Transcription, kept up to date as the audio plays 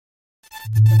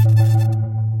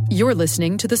You're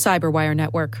listening to the Cyberwire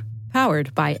Network,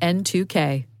 powered by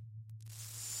N2K.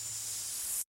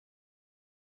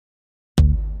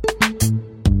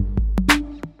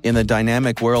 In the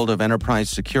dynamic world of enterprise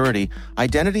security,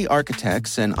 identity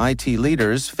architects and IT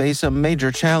leaders face a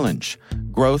major challenge.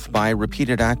 Growth by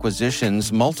repeated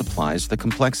acquisitions multiplies the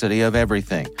complexity of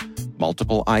everything.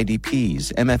 Multiple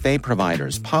IDPs, MFA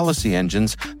providers, policy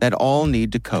engines that all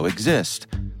need to coexist.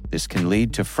 This can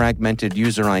lead to fragmented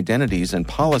user identities and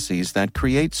policies that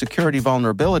create security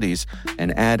vulnerabilities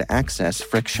and add access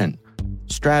friction.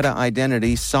 Strata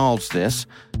Identity solves this.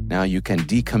 Now you can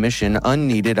decommission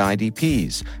unneeded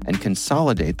IDPs and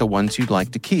consolidate the ones you'd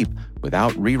like to keep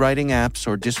without rewriting apps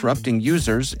or disrupting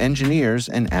users, engineers,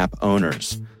 and app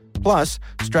owners. Plus,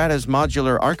 Strata's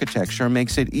modular architecture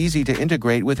makes it easy to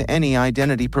integrate with any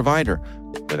identity provider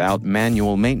without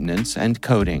manual maintenance and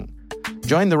coding.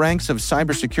 Join the ranks of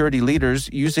cybersecurity leaders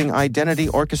using identity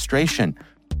orchestration.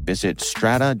 Visit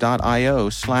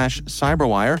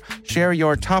strata.io/cyberwire, share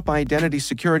your top identity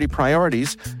security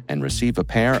priorities, and receive a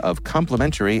pair of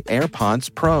complimentary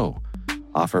AirPods Pro.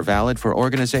 Offer valid for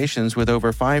organizations with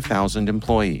over 5,000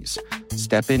 employees.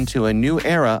 Step into a new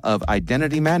era of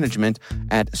identity management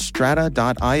at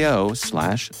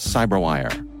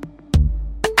strata.io/cyberwire.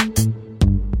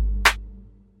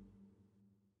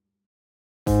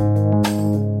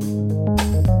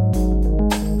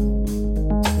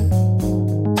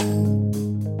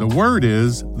 The word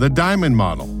is the diamond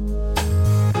model.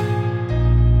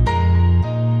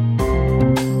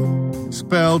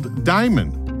 Spelled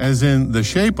diamond, as in the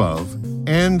shape of,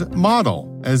 and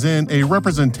model, as in a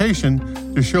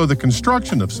representation to show the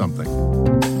construction of something.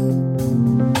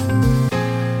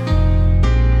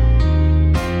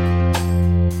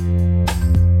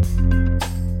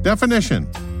 Definition: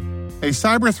 a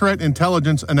cyber threat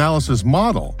intelligence analysis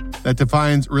model that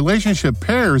defines relationship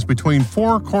pairs between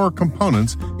four core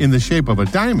components in the shape of a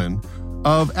diamond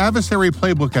of adversary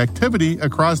playbook activity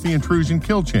across the intrusion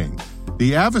kill chain.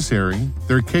 The adversary,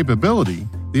 their capability,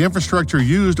 the infrastructure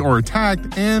used or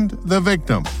attacked, and the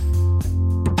victim.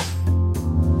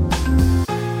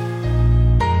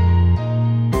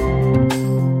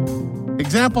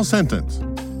 Example sentence: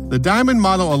 the diamond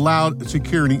model allowed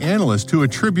security analysts to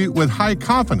attribute with high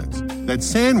confidence that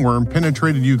Sandworm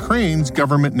penetrated Ukraine's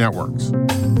government networks.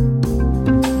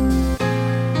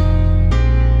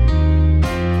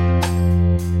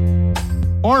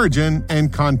 Origin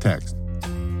and context.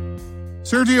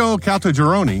 Sergio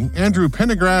Caltagirone, Andrew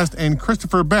Pendergrast, and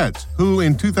Christopher Betts, who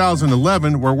in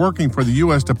 2011 were working for the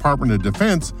U.S. Department of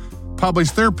Defense,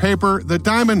 published their paper, The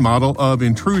Diamond Model of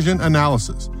Intrusion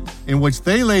Analysis, in which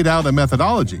they laid out a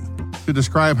methodology to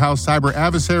describe how cyber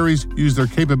adversaries use their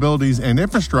capabilities and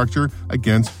infrastructure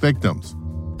against victims.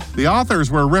 The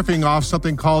authors were riffing off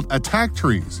something called attack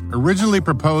trees, originally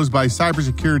proposed by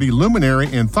cybersecurity luminary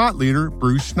and thought leader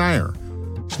Bruce Schneier.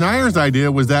 Schneier's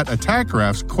idea was that attack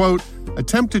graphs, quote,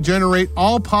 attempt to generate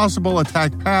all possible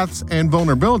attack paths and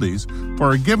vulnerabilities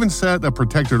for a given set of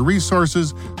protected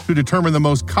resources to determine the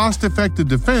most cost-effective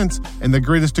defense and the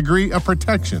greatest degree of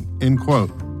protection, end quote.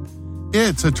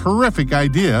 It's a terrific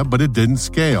idea, but it didn't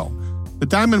scale. The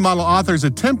Diamond Model authors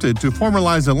attempted to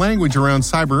formalize the language around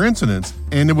cyber incidents,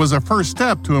 and it was a first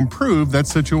step to improve that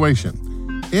situation.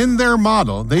 In their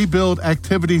model, they build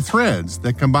activity threads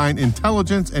that combine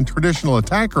intelligence and traditional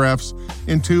attack graphs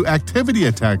into activity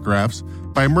attack graphs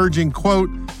by merging, quote,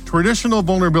 traditional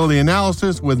vulnerability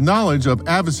analysis with knowledge of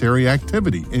adversary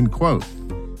activity, end quote.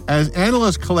 As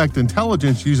analysts collect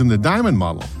intelligence using the Diamond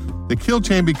Model, the kill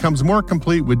chain becomes more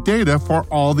complete with data for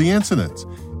all the incidents.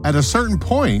 At a certain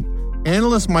point,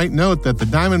 analysts might note that the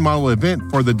Diamond Model event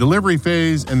for the delivery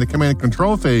phase and the command and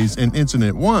control phase in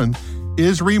Incident 1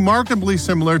 is remarkably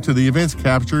similar to the events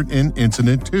captured in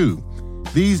Incident 2.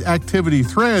 These activity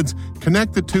threads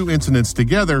connect the two incidents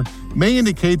together, may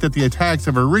indicate that the attacks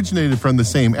have originated from the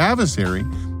same adversary,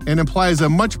 and implies a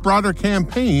much broader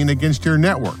campaign against your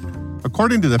network.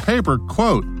 According to the paper,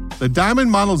 quote, the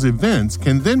Diamond Model's events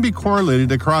can then be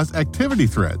correlated across activity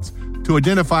threads to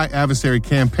identify adversary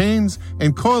campaigns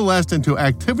and coalesced into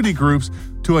activity groups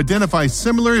to identify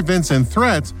similar events and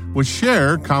threats which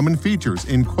share common features,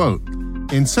 end quote.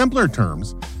 In simpler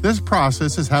terms, this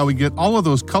process is how we get all of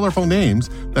those colorful names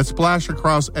that splash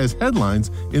across as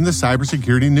headlines in the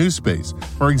cybersecurity news space.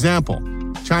 For example,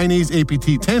 Chinese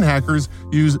APT-10 hackers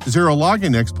use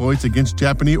zero-login exploits against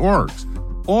Japanese orgs.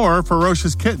 Or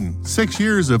Ferocious Kitten, 6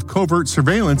 years of covert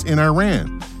surveillance in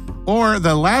Iran. Or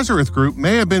the Lazarus Group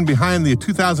may have been behind the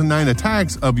 2009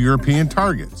 attacks of European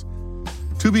targets.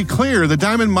 To be clear, the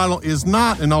Diamond Model is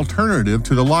not an alternative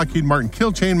to the Lockheed Martin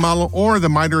kill chain model or the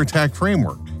MITRE ATT&CK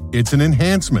framework. It's an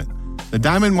enhancement. The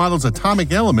Diamond model's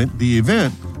atomic element, the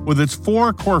event, with its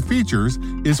 4 core features,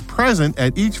 is present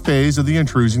at each phase of the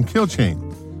intrusion kill chain.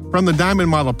 From the Diamond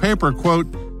model paper, quote,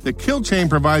 "The kill chain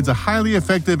provides a highly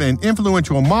effective and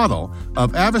influential model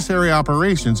of adversary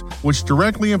operations which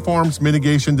directly informs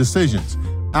mitigation decisions.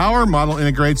 Our model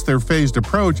integrates their phased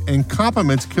approach and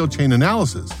complements kill chain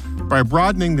analysis by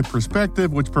broadening the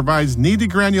perspective, which provides needed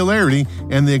granularity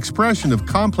and the expression of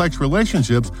complex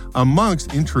relationships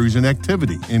amongst intrusion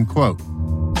activity," end quote.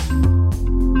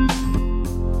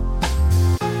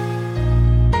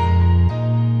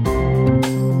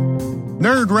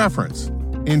 Nerd reference.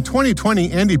 In 2020,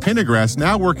 Andy Pendergrast,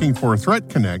 now working for Threat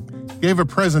Connect, gave a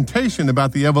presentation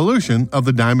about the evolution of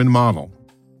the Diamond model.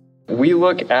 We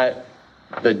look at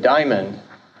the diamond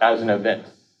as an event.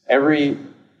 Every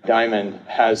diamond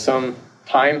has some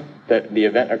time that the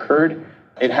event occurred.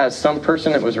 It has some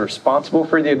person that was responsible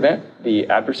for the event, the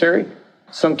adversary,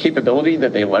 some capability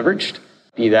that they leveraged,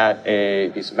 be that a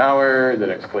piece of malware that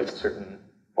exploits a certain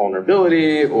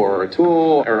vulnerability or a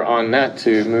tool or on net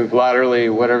to move laterally,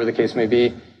 whatever the case may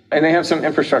be. And they have some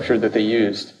infrastructure that they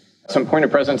used, some point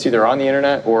of presence either on the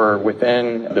internet or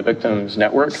within the victim's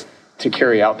network to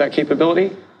carry out that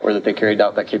capability, or that they carried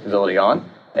out that capability on.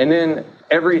 And then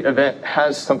every event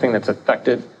has something that's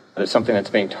affected, there's something that's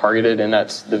being targeted, and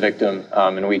that's the victim.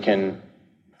 And we can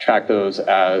track those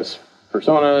as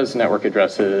personas, network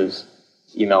addresses,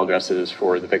 email addresses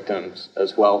for the victims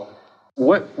as well.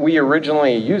 What we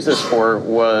originally used this for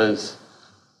was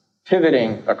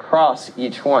pivoting across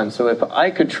each one. So if I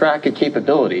could track a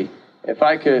capability, if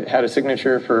I had a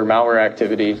signature for malware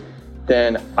activity,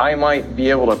 then I might be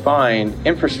able to find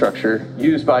infrastructure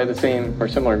used by the same or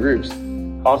similar groups,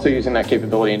 also using that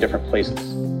capability in different places.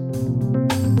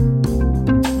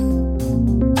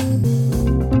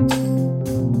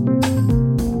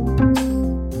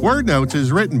 Word Notes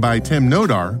is written by Tim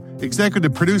Nodar,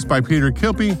 executive produced by Peter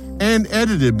Kilpie, and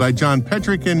edited by John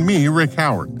Petrick and me, Rick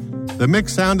Howard. The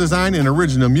mix, sound design, and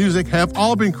original music have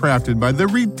all been crafted by the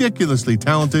ridiculously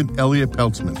talented Elliot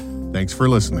Peltzman. Thanks for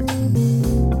listening.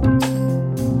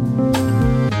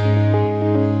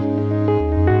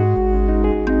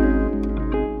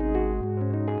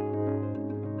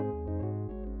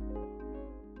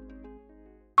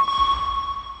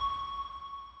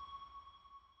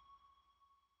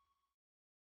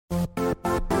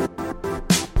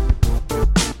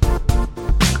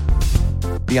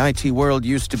 The IT world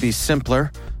used to be simpler.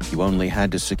 You only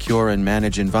had to secure and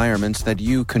manage environments that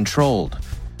you controlled.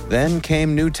 Then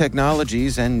came new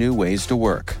technologies and new ways to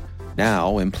work.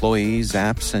 Now, employees,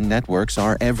 apps, and networks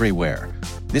are everywhere.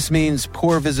 This means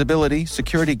poor visibility,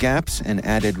 security gaps, and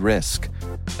added risk.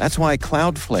 That's why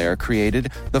Cloudflare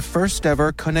created the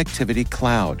first-ever connectivity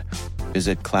cloud.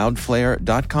 Visit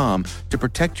cloudflare.com to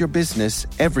protect your business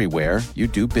everywhere you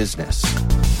do business.